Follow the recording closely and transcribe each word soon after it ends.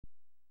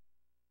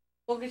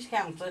mortgage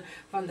counselor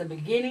from the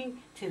beginning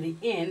to the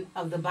end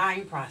of the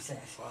buying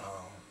process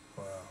Wow,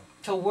 wow.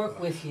 to work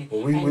with you.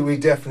 Well, we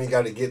definitely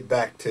got to get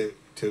back to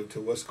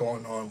what's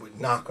going on with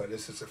NACA.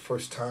 This is the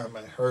first time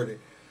I heard it.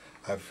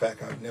 In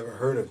fact, I've never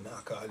heard of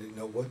NACA. I didn't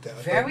know what that.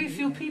 Very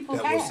few people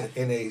that have. was an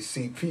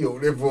NACP over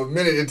there for a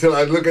minute until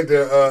I look at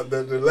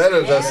the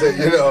letters. Yeah. I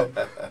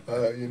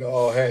said,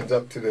 all hands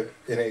up to the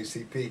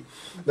NACP.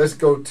 Let's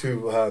go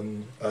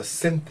to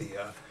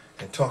Cynthia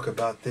and talk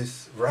about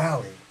this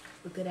rally.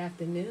 Well, good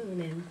afternoon,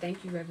 and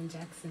thank you, Reverend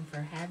Jackson, for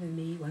having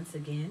me once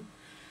again.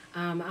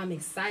 I'm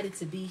excited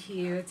to be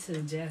here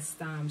to just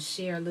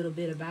share a little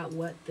bit about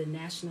what the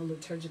National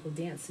Liturgical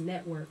Dance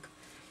Network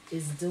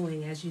is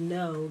doing. As you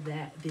know,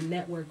 that the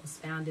network was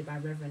founded by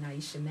Reverend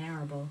Aisha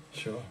Marable.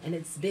 Sure. And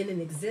it's been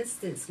in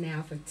existence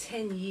now for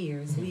 10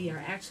 years. We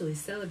are actually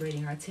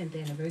celebrating our 10th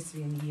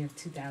anniversary in the year of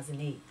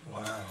 2008.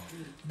 Wow.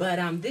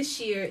 But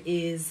this year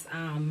is,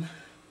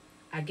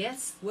 I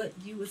guess what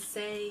you would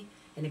say,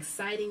 an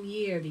exciting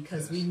year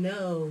because we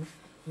know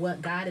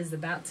what God is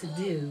about to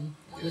do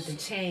with the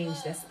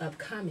change that's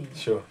upcoming.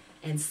 Sure.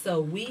 And so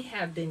we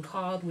have been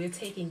called, we're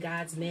taking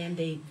God's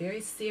mandate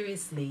very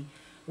seriously,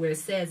 where it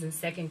says in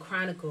 2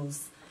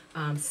 Chronicles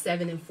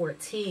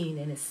 7:14,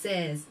 and it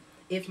says,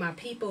 if my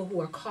people who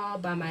are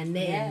called by my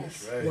name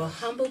will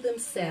humble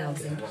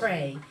themselves and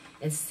pray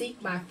and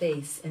seek my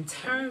face and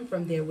turn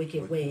from their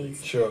wicked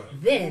ways,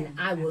 then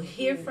I will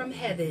hear from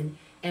heaven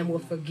and will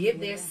forgive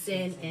their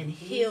sin and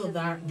heal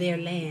their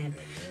land.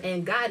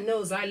 And God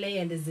knows our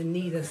land is in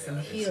need of some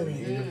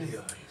healing.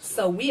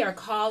 So we are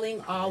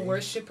calling all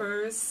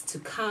worshipers to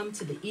come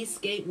to the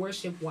Eastgate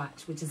Worship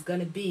Watch, which is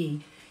going to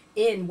be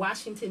in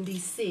Washington,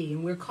 D.C.,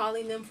 and we're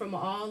calling them from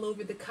all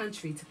over the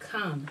country to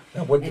come.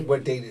 Now,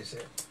 what date is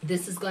it?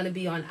 This is going to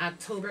be on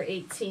October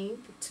 18th,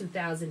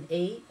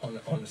 2008. On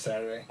a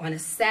Saturday? On a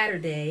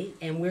Saturday,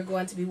 and we're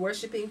going to be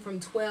worshiping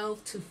from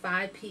 12 to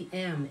 5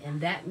 p.m.,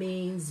 and that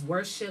means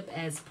worship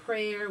as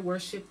prayer,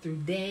 worship through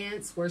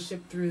dance,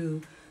 worship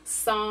through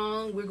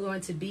song. We're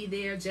going to be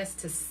there just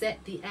to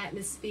set the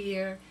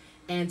atmosphere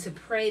and to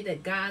pray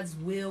that God's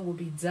will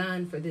be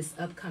done for this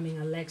upcoming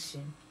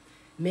election.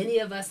 Many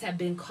of us have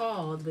been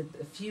called, but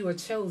a few are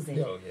chosen.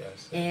 Oh,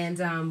 yes.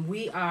 And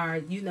we are,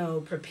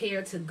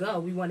 prepared to go.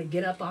 We want to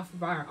get up off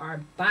of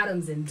our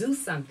bottoms and do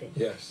something.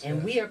 Yes.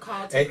 And we are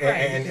called to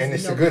pray. And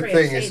it's a good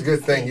thing. It's a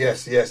good thing.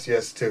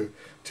 Yes, to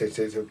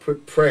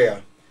put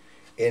prayer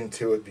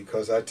into it,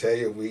 because I tell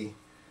you,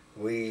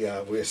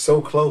 we're so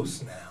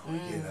close now,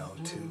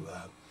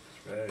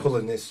 to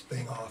pulling this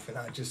thing off. And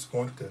I just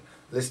want the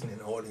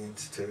listening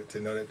audience to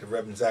know that the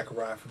Reverend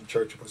Zachariah from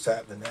Church of What's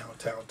Happening Now,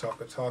 Town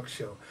Talk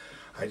Show.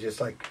 I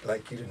just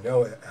like you to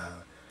know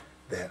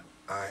that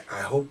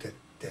I hope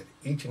that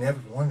each and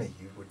every one of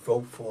you would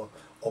vote for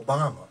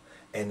Obama.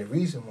 And the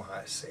reason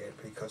why I say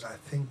it, because I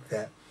think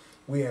that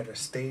we're at a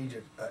stage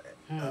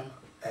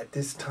at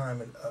this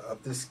time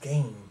of this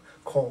game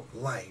called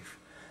life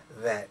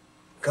that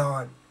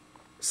God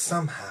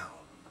somehow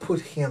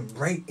put him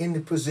right in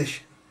the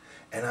position.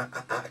 And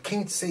I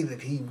can't say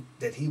that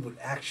he would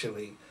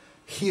actually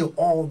heal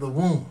all the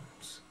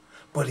wounds,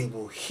 but he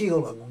will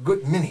heal a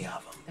good many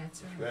of them.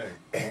 That's right.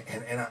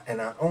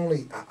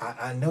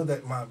 I know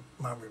that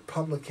my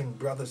Republican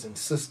brothers and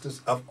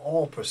sisters of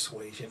all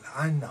persuasion,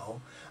 I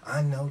know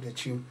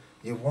that you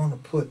want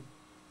to put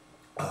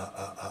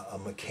a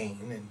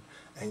McCain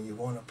and you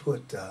want to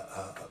put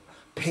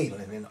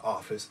Palin in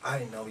office.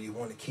 I know you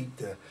want to keep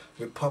the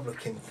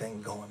Republican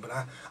thing going, but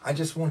I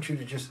just want you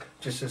to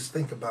just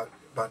think about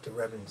the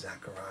Reverend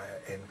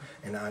Zachariah,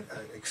 and I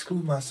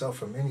exclude myself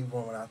from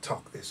anyone when I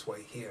talk this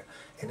way here,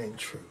 and in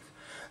truth,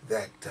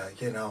 that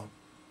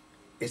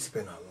it's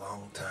been a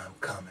long time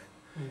coming.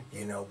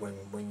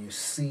 When you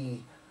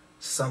see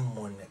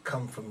someone that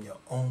come from your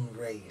own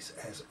race,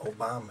 as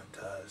Obama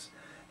does,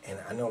 and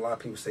I know a lot of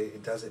people say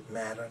it doesn't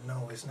matter.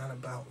 No, it's not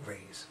about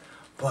race,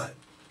 but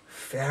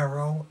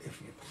Pharaoh,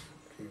 if you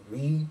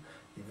read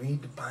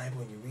the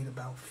Bible and you read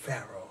about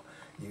Pharaoh,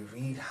 you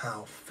read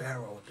how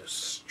Pharaoh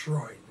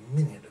destroyed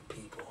many of the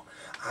people.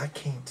 I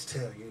can't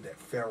tell you that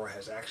Pharaoh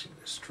has actually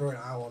destroyed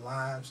our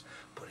lives,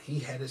 but he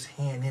had his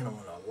hand in on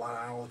a lot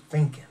of our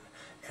thinking.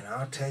 And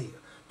I'll tell you,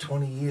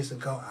 20 years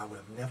ago, I would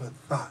have never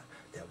thought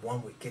that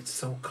one would get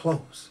so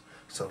close.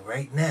 So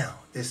right now,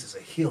 this is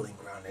a healing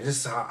ground. And this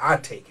is how I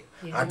take it.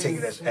 Yes. I take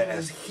it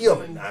as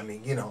healing. I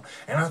mean,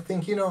 and I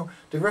think,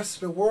 the rest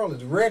of the world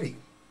is ready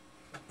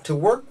to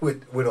work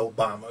with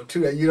Obama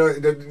too.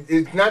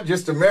 It's not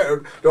just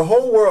America. The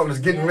whole world is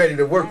getting ready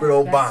to work with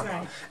Obama.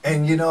 Right.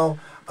 And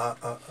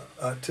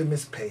to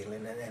Miss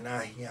Palin, and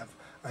I have,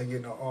 hey,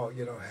 you're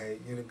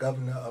the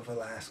governor of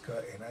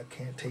Alaska, and I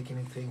can't take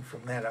anything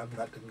from that. I'm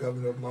not the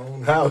governor of my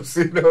own house,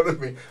 you know what I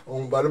mean,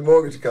 owned by the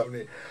mortgage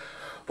company.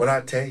 But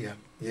I tell you,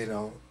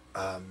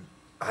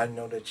 I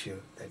know that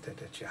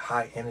you're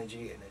high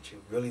energy and that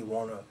you really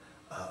want to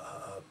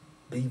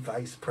be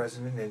vice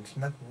president, and there's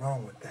nothing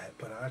wrong with that.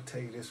 But I'll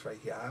tell you this right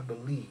here, I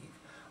believe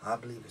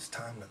it's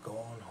time to go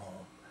on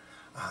home.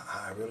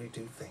 I really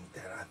do think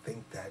that. I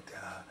think that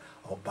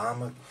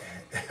Obama,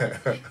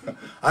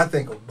 I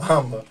think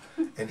Obama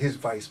and his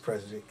vice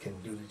president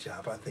can do the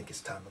job. I think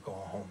it's time to go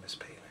on home, Miss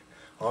Palin.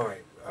 All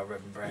right,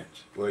 Reverend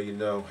Branch. Well, you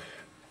know,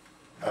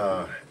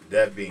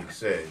 that being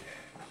said,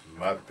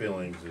 my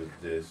feelings is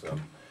this.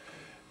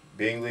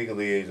 Being legal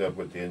liaison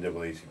with the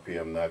NAACP,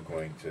 I'm not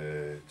going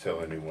to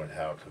tell anyone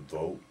how to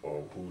vote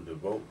or who to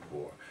vote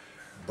for.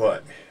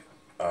 But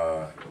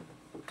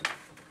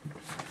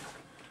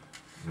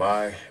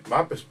my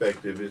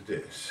perspective is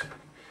this.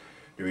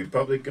 The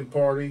Republican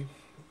Party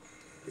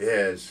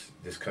has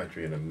this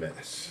country in a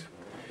mess.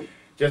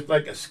 Just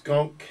like a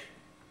skunk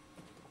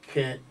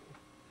can't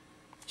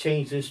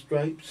change his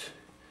stripes,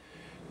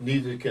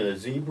 neither can a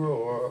zebra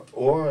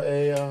or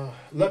a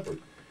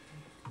leopard.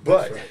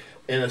 But right.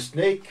 And a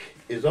snake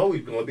is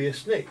always going to be a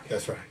snake.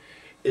 That's right.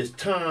 It's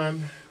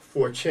time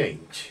for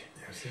change.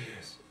 Yes, it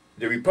is.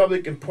 The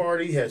Republican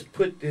Party has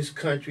put this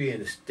country in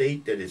the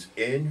state that it's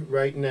in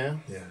right now.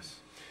 Yes.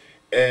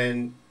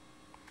 And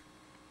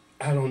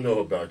I don't know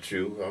about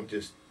you. I'm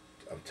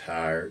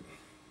tired.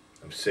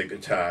 I'm sick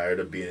and tired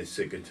of being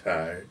sick and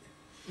tired.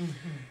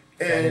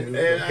 Mm-hmm. And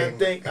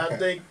I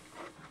think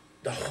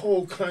the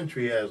whole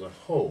country as a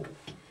whole,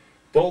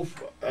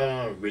 both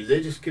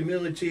religious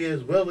community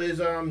as well as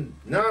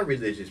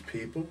non-religious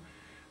people,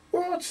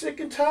 we're all sick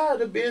and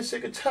tired of being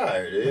sick and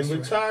tired. And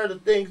we're tired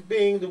of things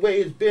being the way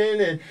it's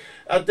been. And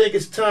I think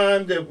it's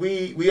time that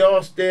we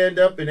all stand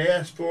up and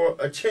ask for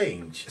a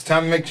change. It's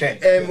time to make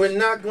change. And we're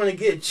not going to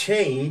get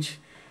change.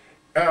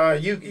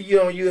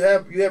 You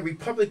have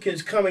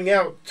Republicans coming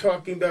out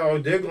talking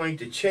about they're going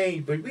to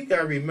change, but we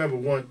got to remember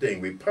one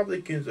thing: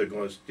 Republicans are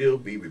going to still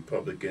be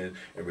Republicans,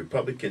 and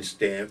Republicans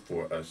stand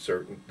for a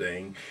certain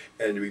thing.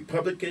 And the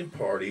Republican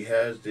Party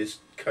has this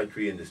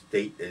country in the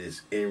state that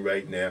it's in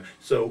right now.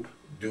 So,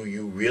 do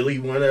you really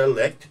want to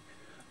elect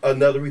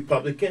another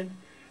Republican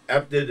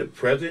after the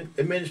present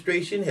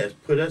administration has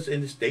put us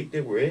in the state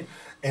that we're in?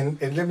 And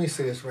let me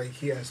say this right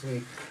here, as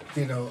we,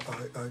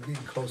 are getting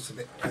close to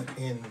the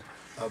end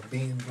of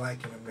Being Black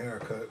in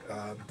America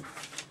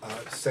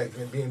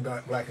segment, Being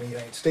Black in the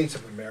United States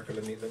of America.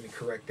 Let me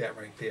correct that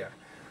right there.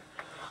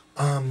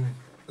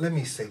 Let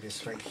me say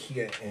this right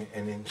here,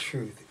 and in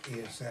truth,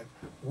 is that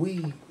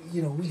we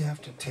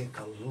have to take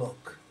a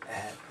look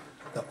at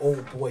the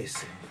old boy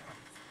syndrome.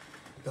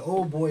 The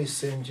old boy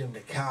syndrome, the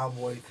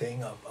cowboy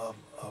thing of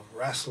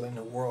wrestling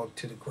the world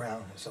to the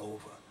ground is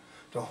over.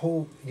 The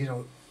whole,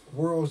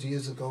 worlds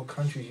years ago,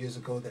 countries years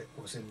ago that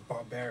was in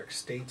barbaric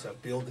states are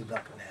building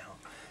up now.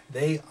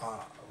 They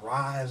are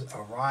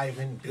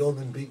arriving,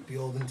 building big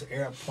buildings,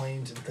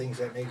 airplanes, and things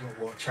of that nature.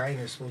 Well,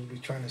 China is supposed to be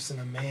trying to send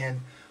a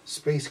manned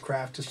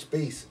spacecraft to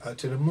space,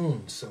 to the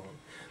moon soon.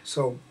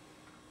 So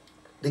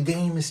the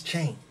game has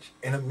changed,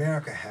 and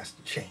America has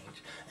to change.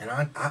 And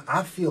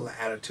I feel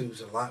the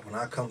attitudes a lot when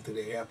I come through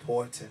the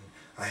airports and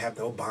I have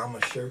the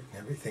Obama shirt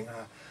and everything.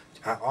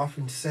 I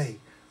often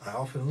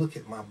look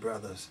at my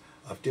brothers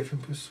of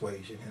different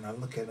persuasion, and I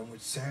look at them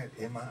with sad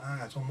in my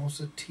eyes,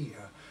 almost a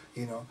tear,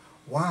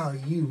 why are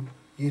you,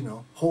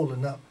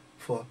 holding up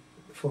for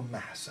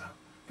Massa?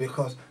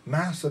 Because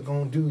Massa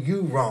gonna do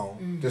you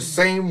wrong the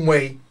same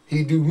way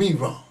he do me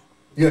wrong.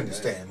 You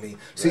understand me?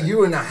 See,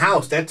 you in the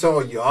house, that's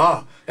all you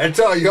are. That's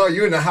all you are.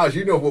 You in the house,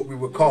 you know what we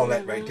would call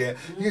that right there.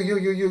 You're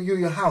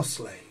your house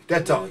slave.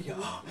 That's all you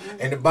are.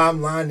 And the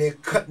bottom line, they're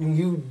cutting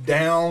you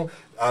down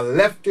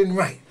left and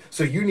right.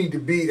 So you need to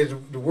be, as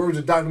the words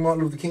of Dr.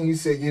 Martin Luther King, he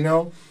said,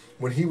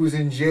 when he was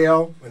in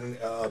jail in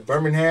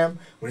Birmingham,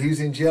 when he was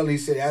in jail, he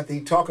said, after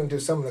he talking to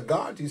some of the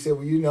guards, he said,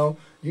 well, you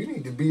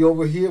need to be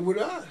over here with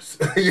us.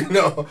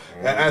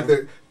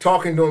 After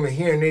talking to them and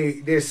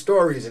hearing their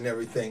stories and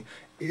everything,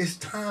 it's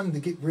time to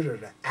get rid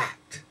of the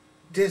act.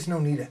 There's no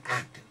need of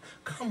acting.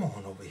 Come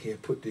on over here,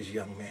 put this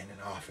young man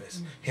in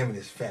office, him and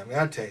his family.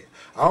 I tell you,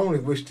 I only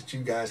wish that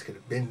you guys could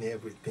have been there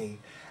with me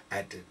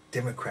at the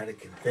Democratic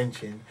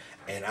convention,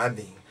 and I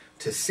mean,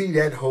 to see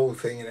that whole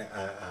thing,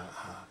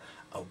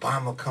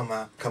 Obama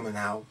coming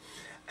out,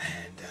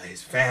 and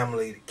his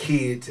family, the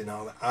kids, and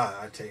all that.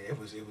 I tell you,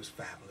 it was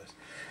fabulous.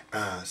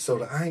 So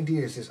the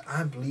idea is this: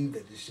 I believe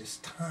that it's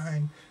just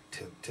time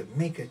to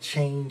make a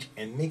change,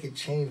 and make a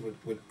change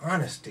with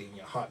honesty in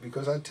your heart.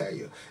 Because I tell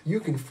you, you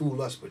can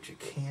fool us, but you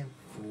can't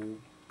fool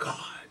God.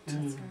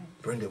 That's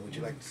right. Brenda, would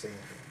you like to say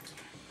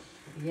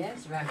anything?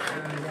 Yes,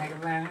 Dr.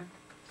 Zachariah.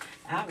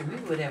 We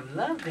would have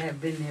loved to have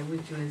been there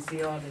with you and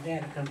see all of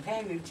that. A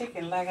companion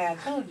chicken, like I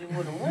told you,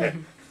 would have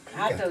won.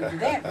 I told you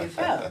that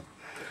before.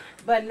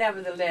 But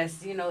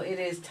nevertheless, it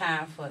is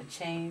time for a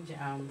change.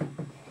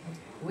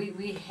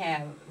 We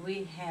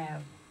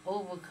have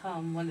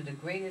overcome one of the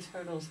greatest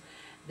hurdles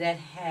that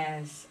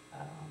has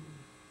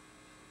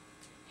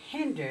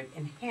hindered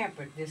and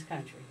hampered this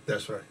country.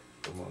 That's right.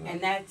 And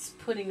that's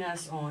putting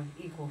us on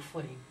equal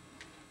footing.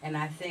 And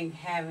I think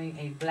having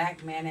a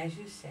black man, as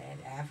you said,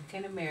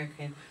 African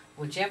American,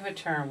 whichever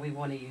term we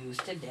want to use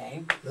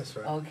today, That's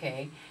right.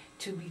 okay,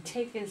 to be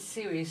taken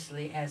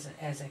seriously as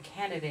a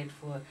candidate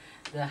for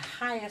the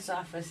highest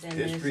office in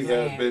History this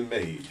has land. been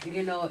made.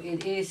 You know,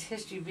 it is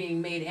history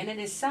being made, and it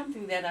is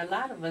something that a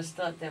lot of us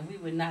thought that we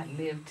would not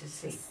live to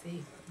see.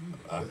 See.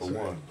 I, for That's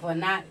right.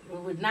 one. We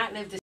would not live to